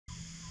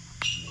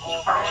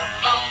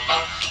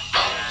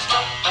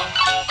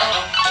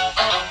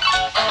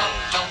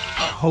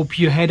Hope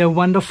you had a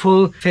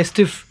wonderful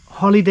festive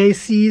holiday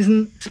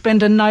season,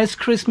 spent a nice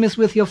Christmas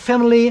with your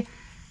family,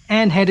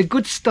 and had a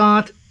good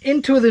start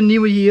into the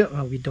new year.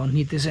 Oh, we don't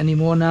need this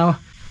anymore now.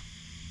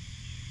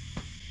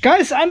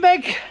 Guys, I'm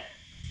back!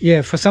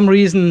 Yeah, for some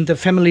reason the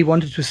family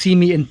wanted to see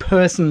me in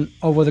person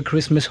over the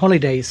Christmas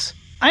holidays.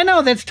 I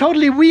know, that's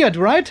totally weird,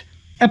 right?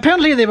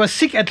 Apparently they were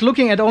sick at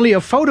looking at only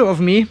a photo of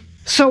me,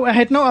 so I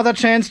had no other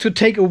chance to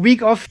take a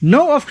week off.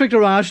 No off-grid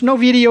garage, no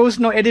videos,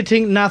 no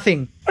editing,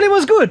 nothing. But it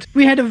was good.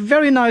 We had a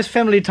very nice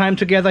family time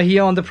together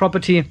here on the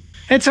property.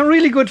 Had some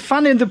really good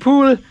fun in the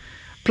pool,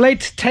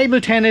 played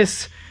table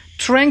tennis,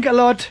 drank a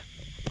lot,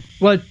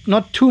 well,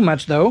 not too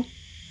much though,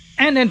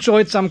 and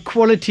enjoyed some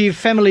quality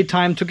family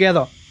time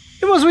together.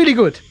 It was really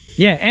good.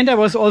 Yeah, and I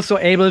was also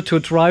able to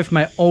drive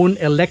my own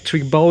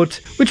electric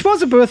boat, which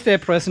was a birthday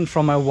present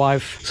from my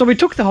wife. So we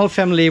took the whole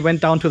family,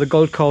 went down to the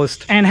Gold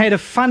Coast and had a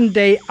fun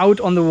day out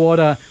on the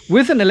water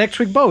with an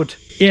electric boat.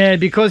 Yeah,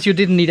 because you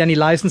didn't need any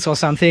license or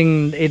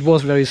something, it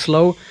was very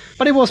slow,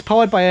 but it was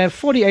powered by a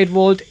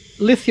 48-volt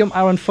lithium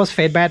iron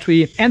phosphate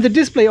battery, and the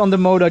display on the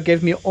motor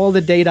gave me all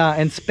the data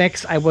and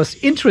specs I was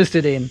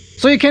interested in.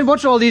 So you can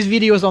watch all these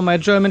videos on my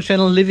German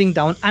channel Living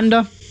Down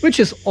Under, which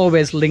is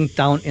always linked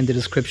down in the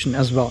description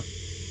as well.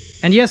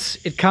 And yes,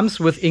 it comes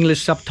with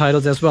English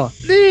subtitles as well.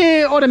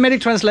 The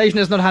automatic translation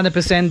is not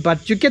 100%,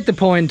 but you get the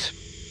point.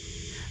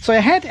 So I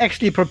had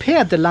actually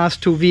prepared the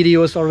last two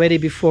videos already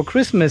before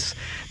Christmas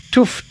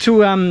to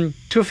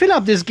fill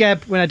up this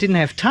gap when I didn't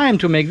have time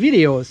to make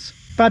videos.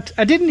 But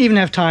I didn't even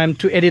have time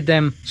to edit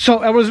them. So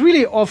I was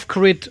really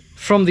off-grid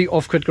from the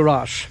off-grid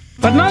garage.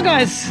 But now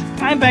guys,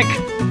 I'm back.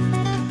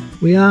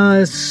 We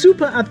are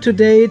super up to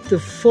date, the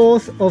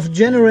 4th of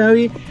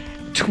January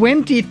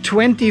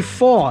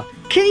 2024.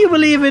 Can you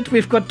believe it?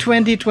 We've got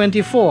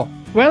 2024.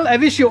 Well, I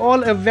wish you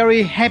all a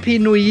very happy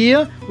new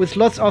year with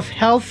lots of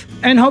health,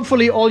 and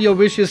hopefully all your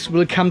wishes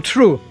will come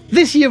true.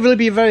 This year will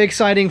be very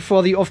exciting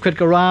for the off-grid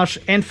garage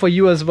and for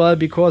you as well,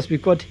 because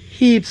we've got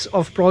heaps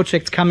of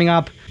projects coming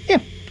up. Yeah,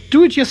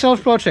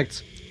 do-it-yourself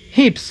projects.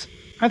 Heaps.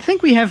 I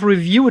think we have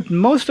reviewed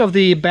most of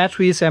the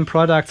batteries and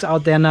products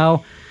out there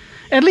now,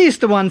 at least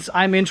the ones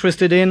I'm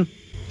interested in.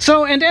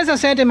 So, and as I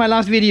said in my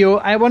last video,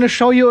 I want to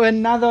show you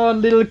another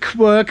little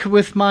quirk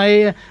with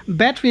my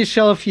battery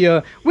shelf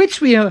here,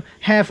 which we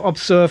have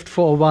observed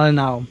for a while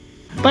now.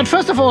 But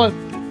first of all,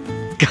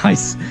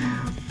 guys,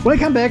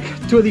 welcome back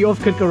to the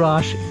off-grid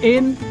garage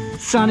in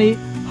sunny,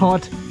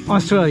 hot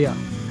Australia.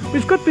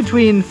 We've got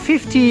between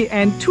 50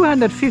 and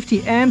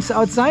 250 amps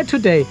outside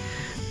today,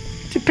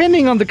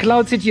 depending on the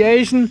cloud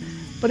situation.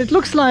 But it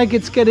looks like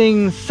it's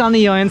getting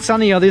sunnier and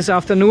sunnier this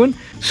afternoon.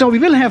 So we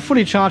will have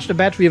fully charged the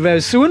battery very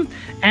soon.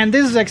 And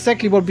this is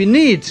exactly what we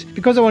need,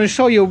 because I want to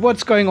show you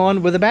what's going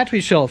on with the battery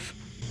shelf.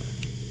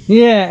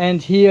 Yeah,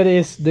 and here it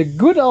is, the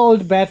good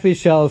old battery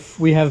shelf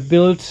we have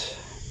built.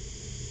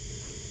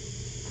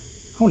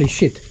 Holy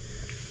shit.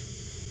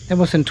 That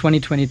was in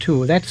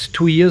 2022. That's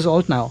 2 years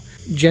old now.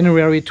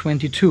 January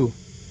 22.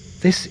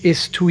 This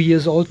is 2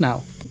 years old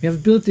now. We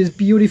have built this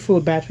beautiful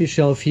battery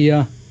shelf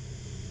here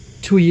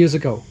 2 years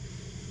ago.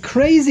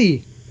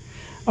 Crazy!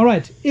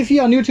 Alright, if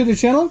you are new to the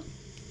channel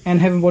and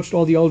haven't watched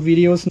all the old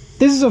videos,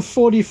 this is a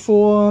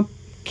 44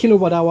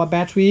 kilowatt hour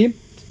battery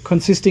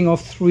consisting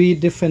of 3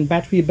 different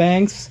battery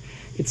banks.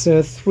 It's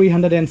a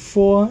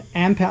 304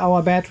 ampere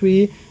hour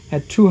battery,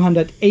 a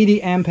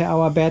 280 ampere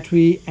hour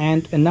battery,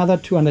 and another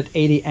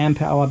 280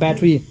 ampere hour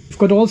battery. We've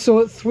got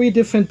also 3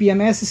 different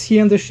BMSs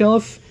here on the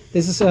shelf.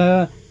 This is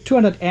a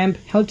 200 amp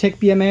Heltec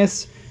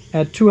BMS,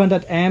 a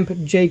 200 amp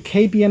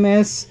JK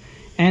BMS,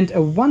 and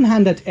a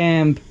 100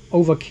 amp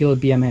Overkill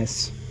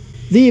BMS.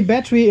 The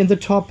battery in the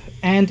top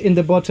and in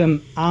the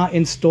bottom are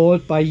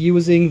installed by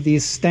using the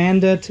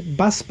standard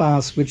bus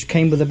bars which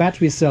came with the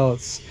battery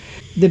cells.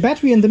 The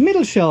battery in the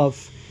middle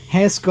shelf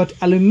has got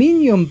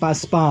aluminium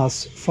bus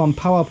bars from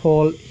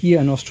PowerPole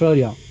here in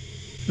Australia.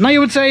 Now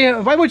you would say,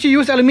 why would you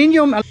use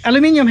aluminium?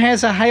 Aluminium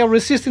has a higher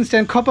resistance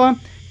than copper,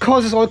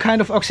 causes all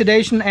kind of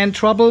oxidation and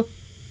trouble.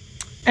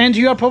 And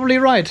you are probably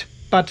right,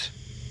 but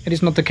it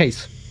is not the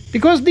case.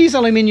 Because these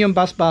aluminium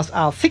bus bars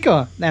are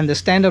thicker than the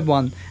standard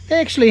one, they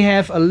actually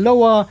have a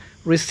lower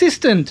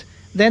resistance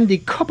than the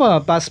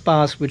copper bus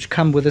bars which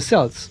come with the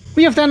cells.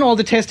 We have done all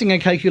the testing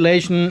and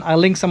calculation. I'll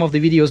link some of the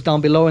videos down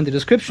below in the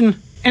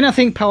description. And I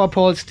think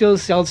PowerPole still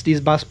sells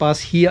these bus bars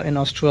here in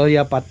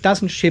Australia, but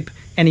doesn't ship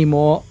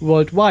anymore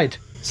worldwide.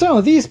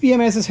 So these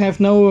BMSs have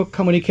no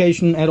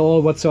communication at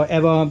all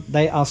whatsoever.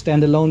 They are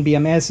standalone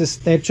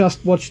BMSs. They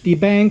just watch the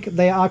bank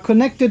they are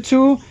connected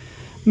to,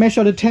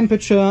 measure the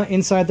temperature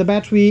inside the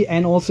battery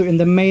and also in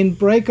the main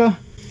breaker,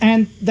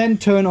 and then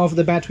turn off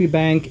the battery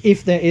bank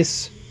if there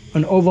is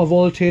an over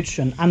voltage,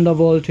 an under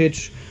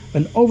voltage,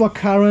 an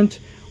overcurrent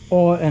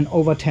or an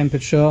over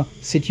temperature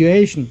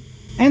situation.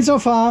 And so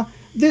far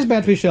this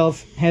battery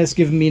shelf has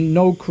given me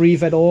no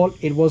grief at all.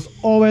 It was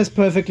always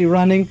perfectly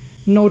running,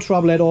 no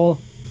trouble at all.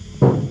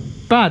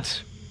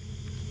 But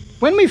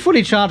when we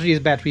fully charge these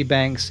battery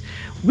banks,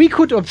 we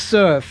could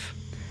observe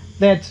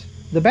that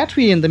the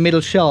battery in the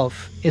middle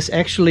shelf is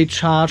actually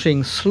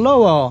charging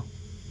slower,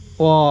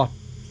 or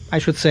I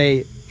should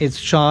say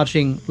it's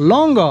charging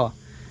longer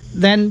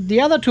than the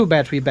other two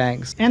battery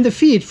banks. And the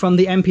feed from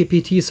the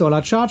MPPT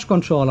solar charge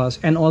controllers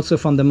and also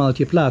from the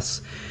Multi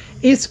Plus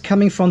is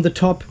coming from the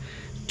top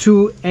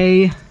to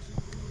a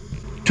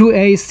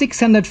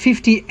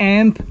 650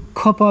 amp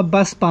copper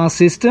bus bar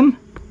system,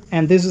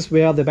 and this is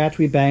where the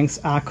battery banks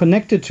are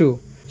connected to.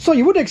 So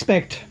you would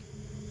expect,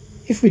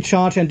 if we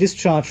charge and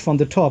discharge from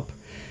the top,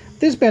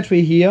 this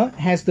battery here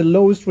has the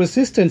lowest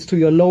resistance to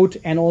your load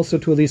and also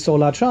to the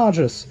solar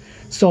chargers.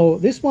 So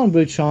this one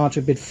will charge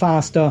a bit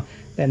faster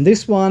than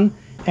this one,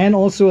 and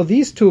also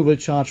these two will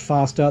charge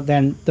faster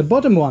than the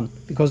bottom one,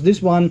 because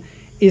this one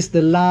is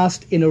the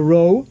last in a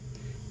row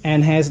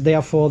and has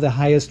therefore the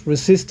highest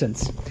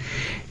resistance.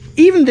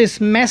 Even this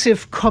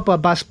massive copper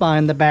bus bar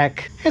in the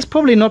back has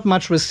probably not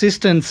much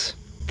resistance.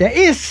 There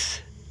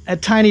is a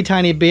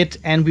tiny bit,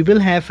 and we will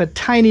have a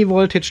tiny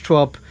voltage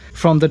drop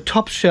from the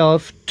top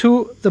shelf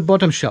to the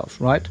bottom shelf,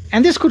 right?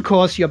 And this could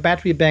cause your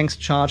battery banks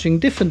charging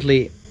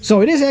differently.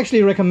 So it is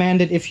actually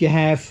recommended, if you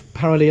have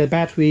parallel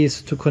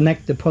batteries, to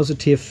connect the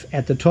positive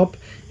at the top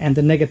and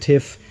the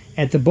negative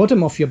at the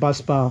bottom of your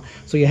bus bar,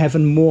 so you have a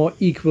more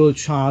equal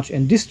charge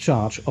and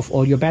discharge of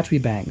all your battery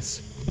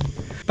banks.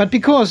 But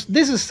because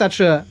this is such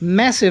a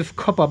massive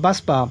copper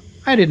bus bar,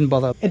 I didn't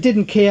bother. It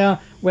didn't care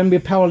when we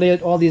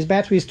paralleled all these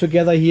batteries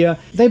together here.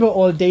 They were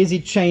all daisy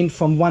chained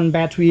from one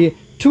battery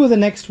to the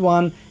next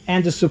one,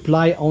 and the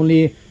supply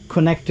only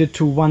connected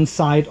to one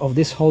side of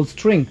this whole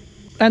string.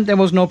 And there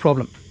was no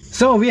problem.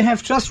 So we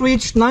have just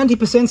reached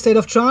 90% state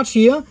of charge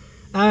here,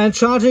 and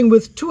charging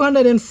with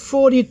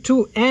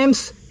 242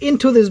 amps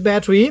into this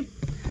battery.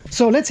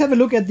 So let's have a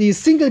look at the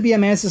single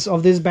BMSs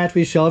of this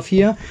battery shelf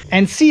here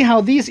and see how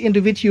these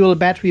individual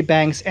battery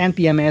banks and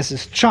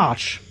BMSs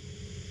charge.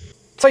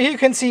 So here you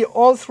can see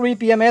all three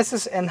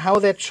BMSs and how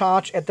they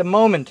charge at the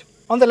moment.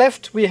 On the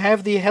left we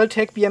have the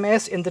Heltec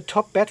BMS in the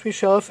top battery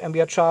shelf, and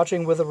we are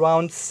charging with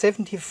around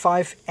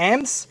 75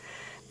 amps.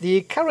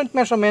 The current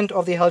measurement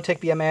of the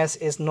Heltec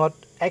BMS is not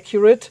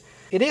accurate.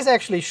 It is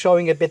actually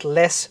showing a bit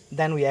less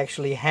than we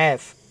actually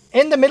have.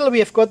 In the middle we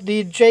have got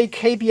the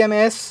JK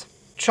BMS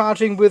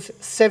charging with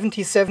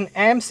 77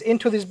 amps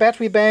into this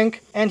battery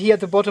bank, and here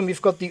at the bottom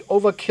we've got the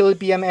Overkill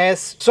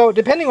BMS. So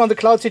depending on the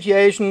cloud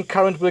situation,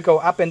 current will go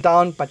up and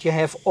down, but you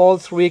have all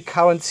three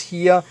currents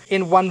here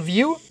in one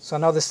view. So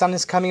now the sun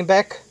is coming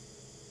back,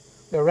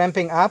 we're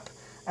ramping up,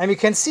 and we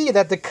can see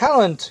that the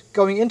current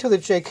going into the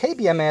JK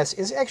BMS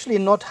is actually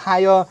not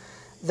higher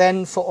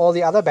than for all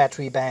the other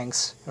battery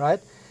banks, right?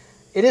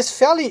 It is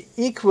fairly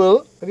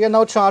equal. We are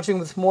now charging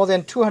with more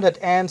than 200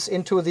 amps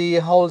into the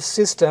whole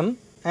system.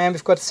 And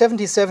we've got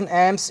 77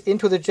 amps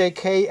into the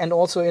JK and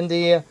also in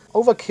the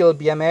Overkill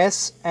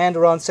BMS, and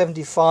around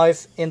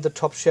 75 in the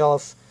top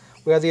shelf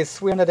where the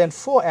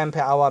 304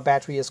 ampere hour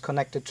battery is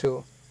connected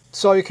to.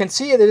 So you can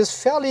see it is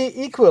fairly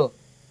equal.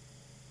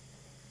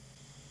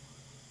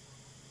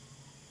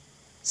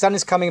 Sun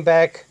is coming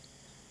back,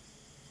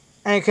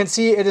 and you can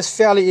see it is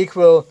fairly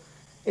equal.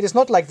 It is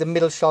not like the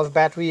middle shelf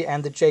battery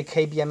and the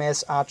JK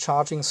BMS are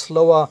charging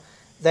slower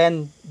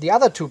than the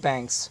other two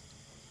banks.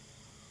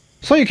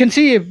 So you can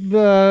see,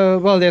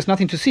 well, there's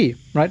nothing to see,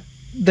 right?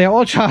 They're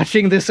all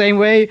charging the same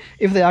way.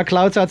 If there are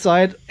clouds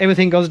outside,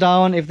 everything goes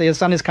down. If the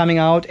sun is coming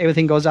out,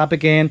 everything goes up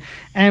again.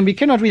 And we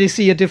cannot really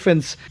see a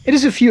difference. It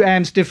is a few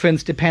amps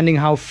difference depending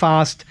how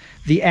fast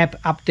the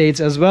app updates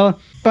as well.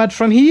 But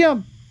from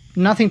here,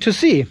 nothing to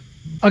see.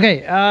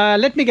 Okay,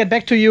 let me get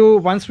back to you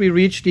once we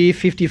reach the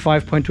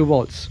 55.2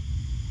 volts.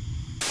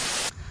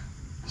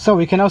 So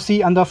we can now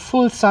see under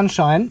full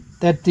sunshine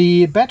that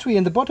the battery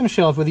in the bottom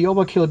shelf with the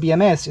Overkill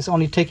BMS is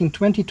only taking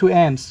 22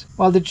 amps,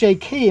 while the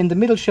JK in the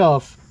middle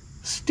shelf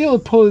still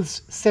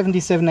pulls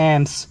 77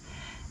 amps,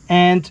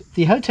 and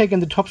the Heltec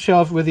in the top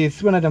shelf with the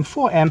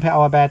 304 ampere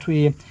hour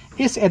battery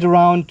is at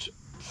around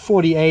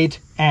 48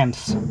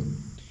 amps.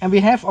 And we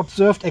have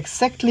observed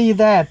exactly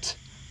that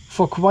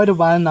for quite a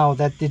while now,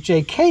 that the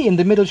JK in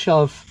the middle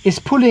shelf is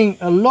pulling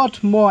a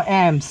lot more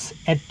amps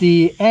at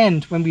the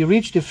end when we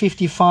reach the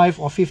 55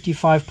 or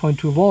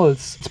 55.2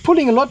 volts. It's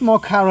pulling a lot more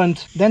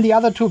current than the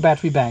other two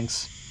battery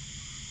banks.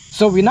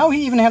 So we now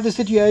even have the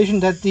situation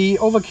that the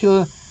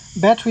Overkill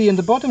battery in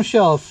the bottom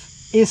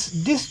shelf is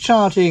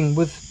discharging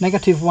with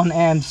 -1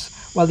 amps,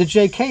 while the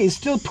JK is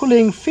still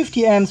pulling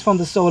 50 amps from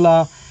the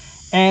solar,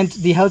 and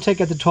the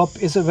Heltec at the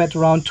top is at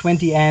around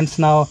 20 amps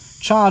now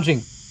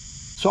charging.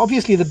 So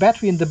obviously the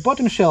battery in the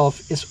bottom shelf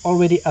is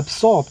already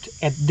absorbed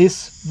at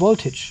this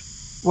voltage,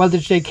 while the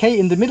JK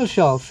in the middle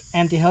shelf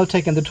and the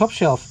Heltec in the top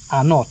shelf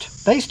are not.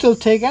 They still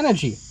take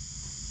energy.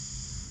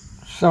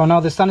 So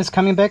now the sun is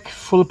coming back,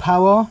 full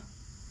power.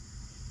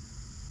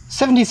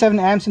 77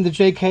 amps in the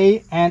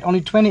JK and only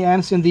 20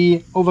 amps in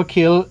the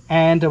Overkill,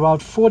 and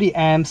about 40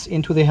 amps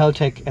into the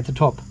Heltec at the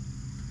top.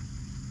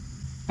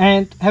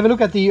 And have a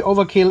look at the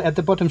Overkill at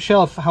the bottom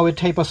shelf, how it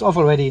tapers off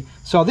already.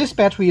 So this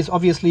battery is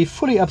obviously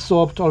fully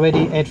absorbed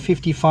already at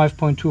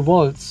 55.2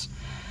 volts.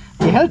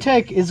 The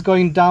Heltec is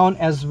going down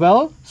as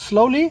well,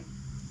 slowly.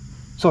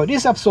 So it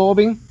is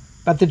absorbing,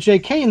 but the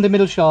JK in the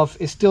middle shelf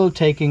is still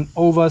taking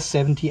over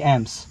 70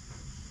 amps.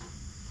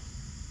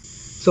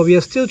 So we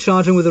are still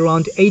charging with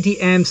around 80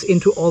 amps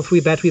into all three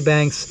battery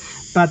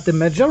banks, but the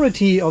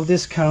majority of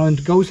this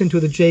current goes into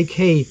the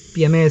JK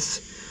BMS,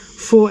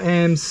 4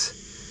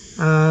 amps,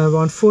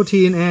 around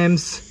 14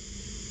 amps,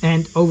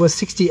 and over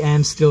 60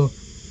 amps still.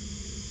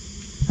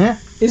 Huh?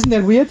 Isn't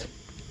that weird?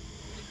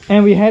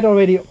 And we had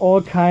already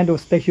all kind of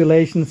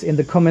speculations in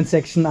the comment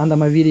section under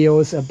my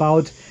videos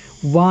about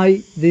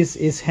why this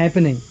is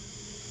happening.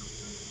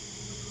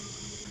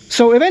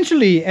 So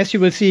eventually, as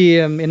you will see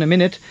in a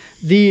minute,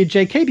 the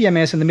JK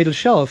BMS in the middle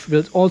shelf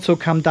will also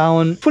come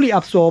down, fully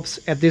absorbs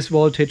at this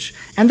voltage,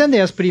 and then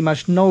there's pretty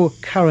much no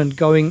current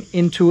going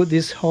into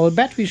this whole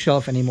battery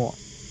shelf anymore.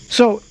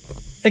 So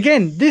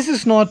again, this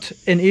is not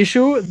an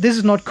issue, this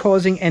is not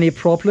causing any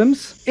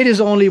problems, it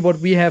is only what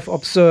we have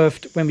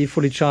observed when we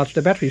fully charge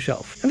the battery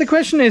shelf. And the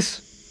question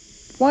is,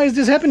 why is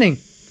this happening?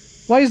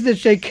 Why is the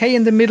JK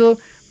in the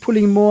middle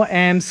pulling more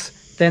amps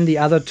than the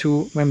other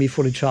two when we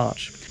fully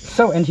charge?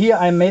 So, and here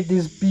I made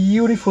this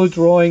beautiful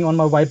drawing on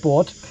my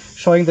whiteboard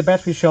showing the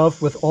battery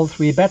shelf with all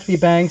three battery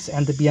banks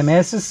and the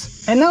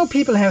BMSs. And now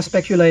people have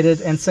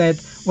speculated and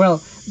said,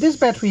 well, this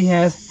battery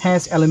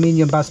has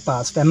aluminium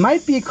busbars. There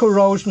might be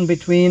corrosion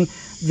between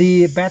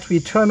the battery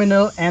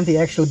terminal and the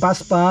actual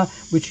bus bar,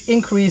 which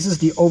increases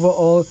the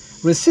overall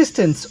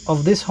resistance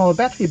of this whole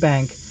battery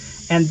bank,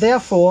 and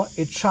therefore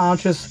it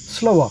charges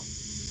slower.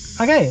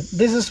 Okay,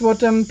 this is what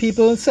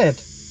people said.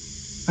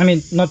 I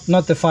mean,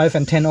 not the 5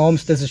 and 10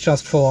 ohms, this is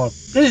just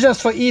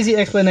for easy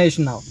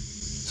explanation now.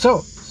 So,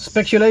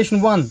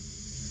 speculation 1.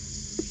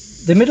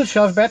 The middle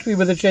shelf battery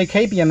with the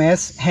JK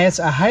BMS has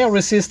a higher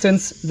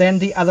resistance than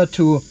the other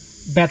two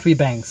battery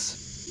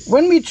banks.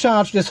 When we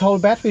charge this whole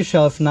battery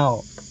shelf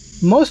now,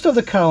 most of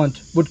the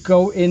current would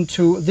go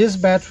into this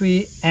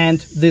battery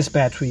and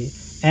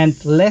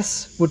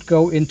less would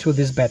go into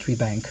this battery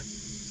bank.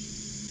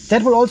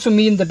 That will also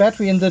mean the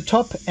battery in the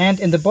top and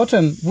in the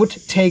bottom would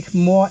take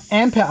more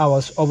ampere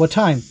hours over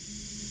time.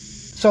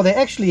 So they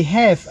actually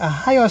have a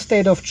higher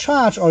state of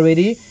charge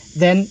already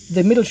than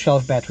the middle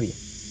shelf battery.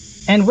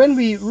 And when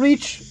we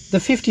reach the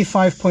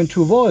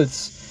 55.2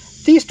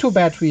 volts, these two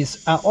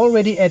batteries are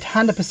already at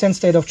 100%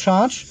 state of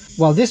charge,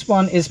 while this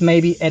one is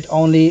maybe at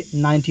only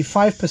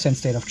 95%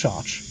 state of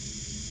charge.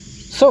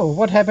 So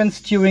what happens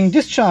during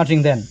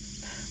discharging then?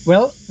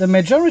 Well, the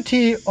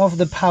majority of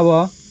the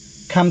power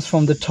comes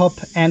from the top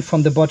and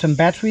from the bottom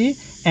battery,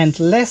 and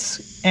less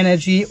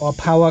energy or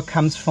power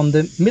comes from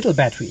the middle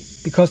battery,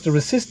 because the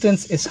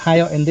resistance is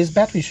higher in this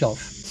battery shelf.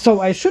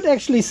 So I should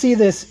actually see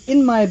this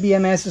in my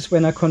BMSs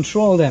when I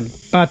control them,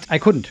 but I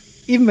couldn't.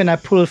 Even when I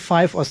pull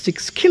 5 or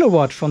 6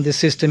 kilowatt from this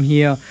system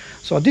here,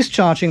 so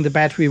discharging the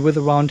battery with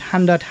around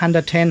 100,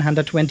 110,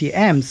 120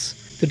 amps,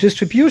 the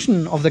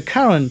distribution of the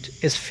current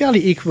is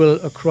fairly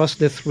equal across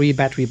the three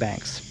battery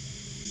banks.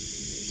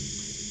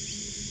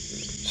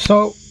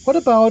 So what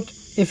about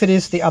if it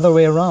is the other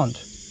way around?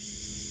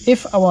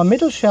 If our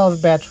middle shelf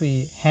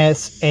battery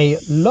has a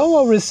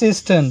lower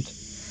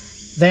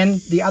resistance than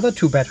the other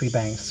two battery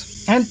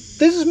banks, and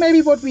this is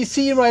maybe what we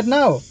see right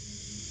now.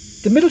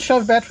 The middle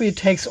shelf battery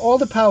takes all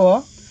the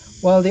power,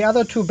 while the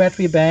other two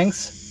battery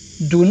banks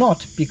do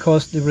not,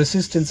 because the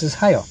resistance is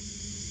higher.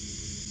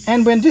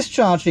 And when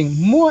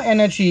discharging, more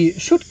energy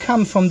should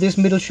come from this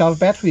middle shelf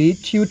battery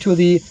due to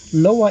the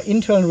lower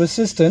internal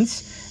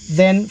resistance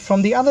than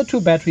from the other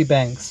two battery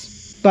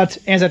banks. But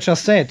as I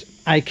just said,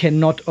 I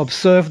cannot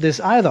observe this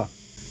either.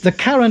 The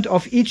current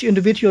of each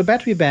individual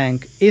battery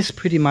bank is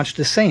pretty much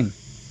the same.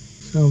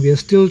 So we are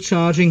still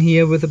charging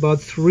here with about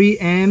 3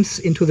 amps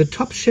into the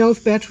top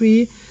shelf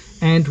battery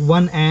and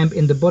 1 amp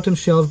in the bottom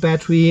shelf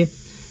battery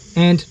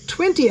and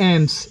 20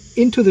 amps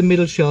into the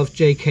middle shelf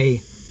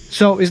JK.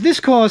 So is this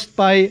caused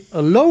by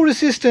a low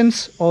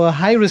resistance or a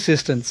high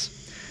resistance?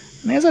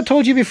 And as I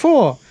told you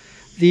before,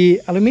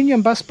 the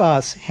aluminium bus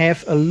bars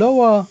have a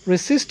lower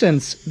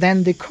resistance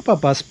than the copper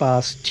bus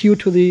bars due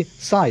to the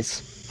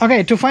size.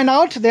 Okay, to find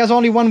out, there's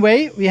only one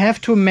way. We have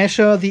to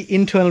measure the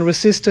internal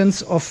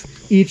resistance of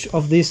each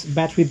of this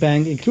battery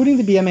bank, including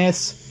the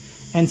BMS,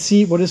 and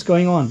see what is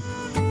going on.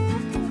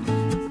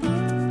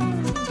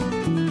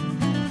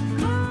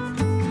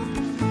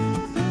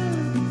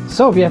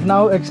 So we have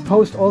now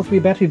exposed all three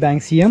battery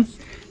banks here,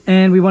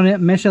 and we want to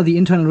measure the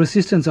internal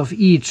resistance of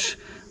each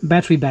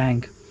battery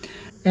bank.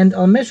 And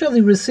I'll measure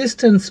the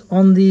resistance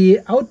on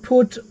the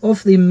output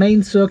of the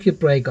main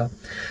circuit breaker.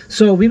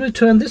 So we will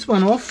turn this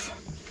one off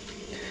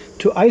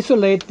to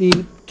isolate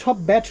the top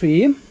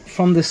battery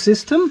from the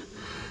system,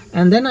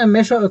 and then I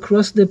measure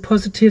across the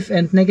positive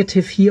and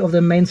negative here of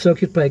the main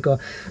circuit breaker.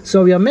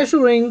 So we are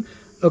measuring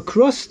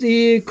across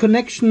the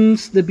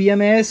connections, the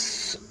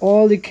BMS,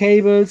 all the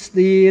cables,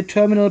 the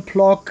terminal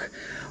block,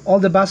 all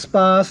the bus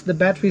bars, the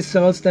battery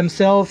cells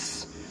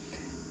themselves,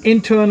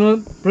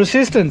 internal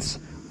resistance,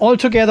 all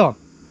together.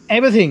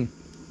 Everything.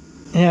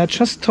 Yeah, I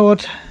just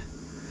thought,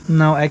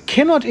 now I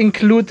cannot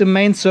include the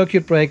main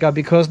circuit breaker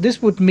because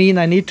this would mean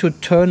I need to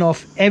turn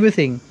off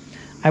everything.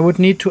 I would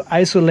need to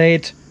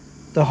isolate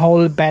the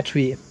whole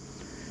battery.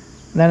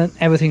 Then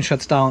everything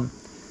shuts down.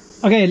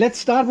 Okay, let's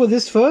start with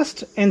this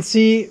first and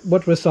see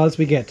what results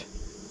we get.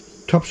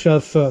 Top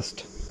shelf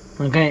first.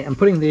 Okay, I'm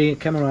putting the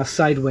camera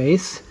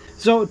sideways.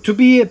 So to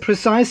be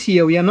precise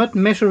here, we are not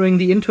measuring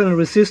the internal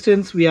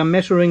resistance, we are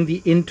measuring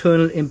the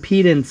internal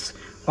impedance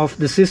of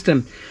the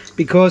system,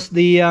 because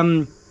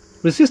the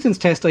resistance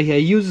tester here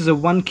uses a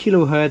 1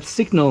 kilohertz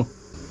signal.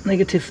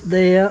 Negative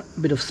there, a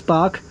bit of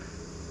spark.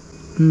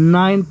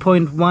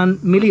 9.1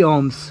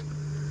 milliohms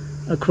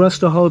across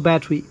the whole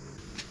battery.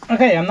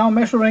 Okay, I'm now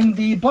measuring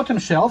the bottom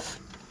shelf.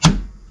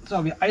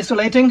 So we're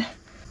isolating,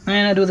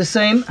 and I do the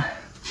same.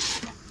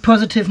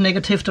 Positive,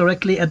 negative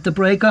directly at the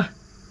breaker.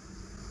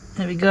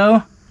 There we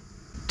go.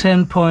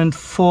 10.4,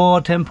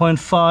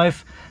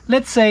 10.5,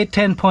 let's say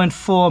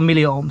 10.4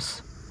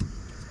 milliohms.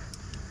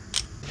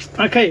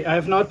 Okay, I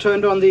have now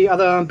turned on the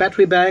other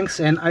battery banks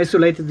and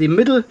isolated the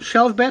middle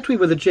shelf battery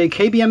with a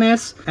JK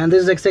BMS, and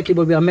this is exactly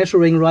what we are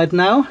measuring right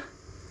now.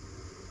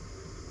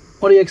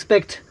 What do you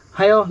expect?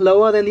 Higher,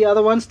 lower than the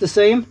other ones? The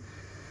same?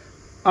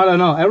 I don't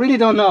know. I really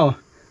don't know.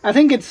 I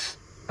think it's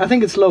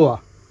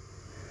lower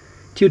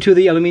due to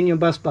the aluminium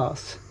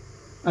busbars.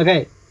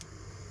 Okay,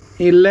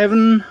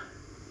 11.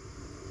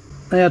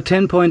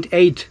 10.8,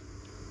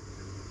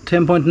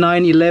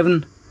 10.9,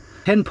 11,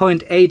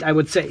 10.8 I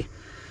would say.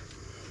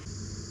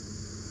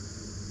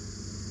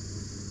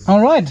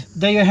 Alright,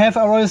 there you have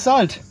our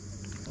result.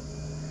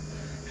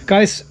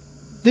 Guys,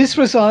 this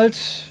result,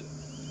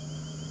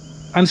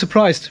 I'm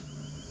surprised.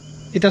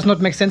 It does not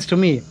make sense to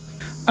me.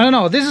 I don't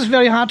know, this is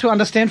very hard to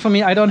understand for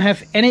me. I don't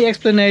have any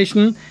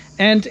explanation,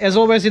 and as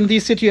always in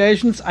these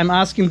situations I'm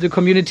asking the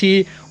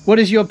community, what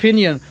is your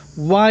opinion?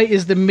 Why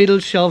is the middle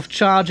shelf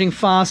charging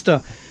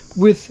faster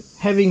with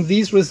having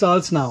these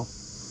results now?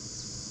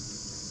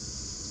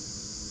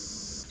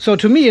 So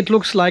to me it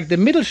looks like the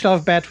middle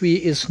shelf battery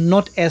is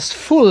not as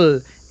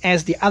full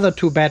as the other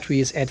two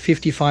batteries at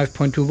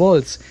 55.2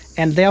 volts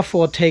and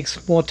therefore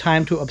takes more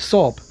time to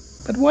absorb.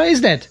 But why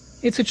is that?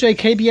 It's a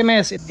JK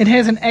BMS. It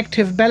has an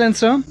active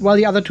balancer, while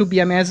the other two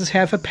BMSs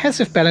have a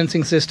passive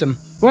balancing system.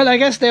 Well, I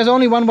guess there's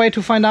only one way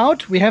to find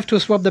out. We have to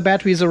swap the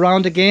batteries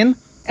around again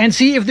and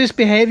see if this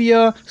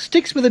behavior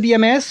sticks with the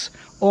BMS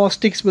or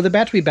sticks with the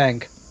battery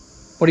bank.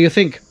 What do you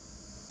think?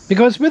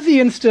 Because with the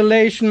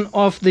installation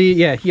of the,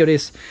 here it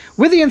is.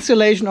 With the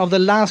installation of the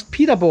last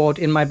Peter board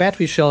in my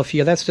battery shelf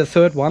here, that's the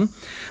third one,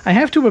 I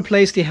have to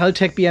replace the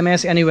Heltec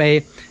BMS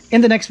anyway. In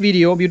the next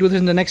video, we do this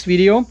in the next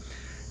video.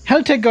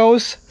 Heltec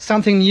goes,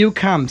 something new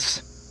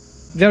comes.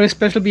 Very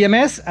special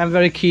BMS, I'm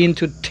very keen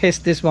to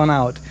test this one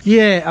out.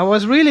 Yeah, I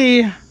was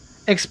really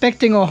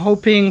expecting or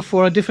hoping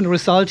for a different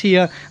result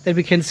here, that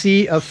we can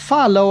see a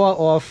far lower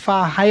or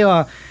far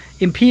higher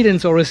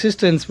impedance or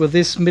resistance with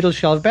this middle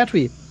shelf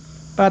battery,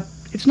 but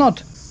it's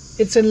not.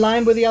 It's in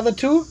line with the other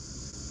two.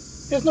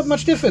 There's not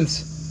much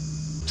difference.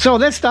 So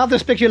let's start the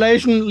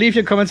speculation. Leave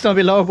your comments down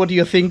below. What do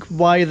you think?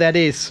 Why that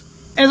is?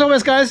 As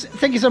always, guys,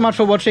 thank you so much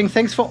for watching.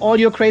 Thanks for all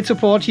your great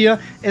support here,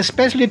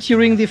 especially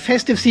during the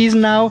festive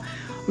season now.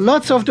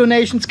 Lots of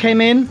donations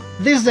came in.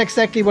 This is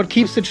exactly what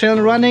keeps the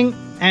channel running,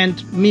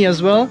 and me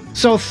as well.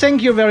 So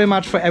thank you very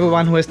much for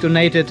everyone who has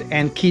donated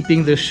and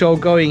keeping the show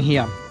going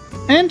here.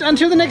 And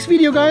until the next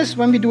video, guys,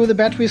 when we do the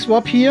battery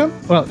swap here,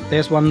 well,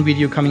 there's one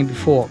video coming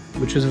before,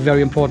 which is a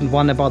very important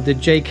one about the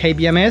JK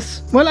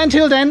BMS. Well,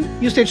 until then,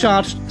 you stay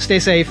charged, stay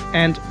safe,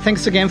 and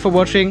thanks again for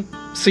watching.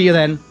 See you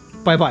then.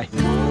 Bye-bye.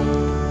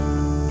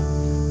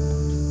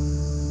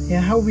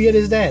 Yeah, how weird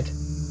is that?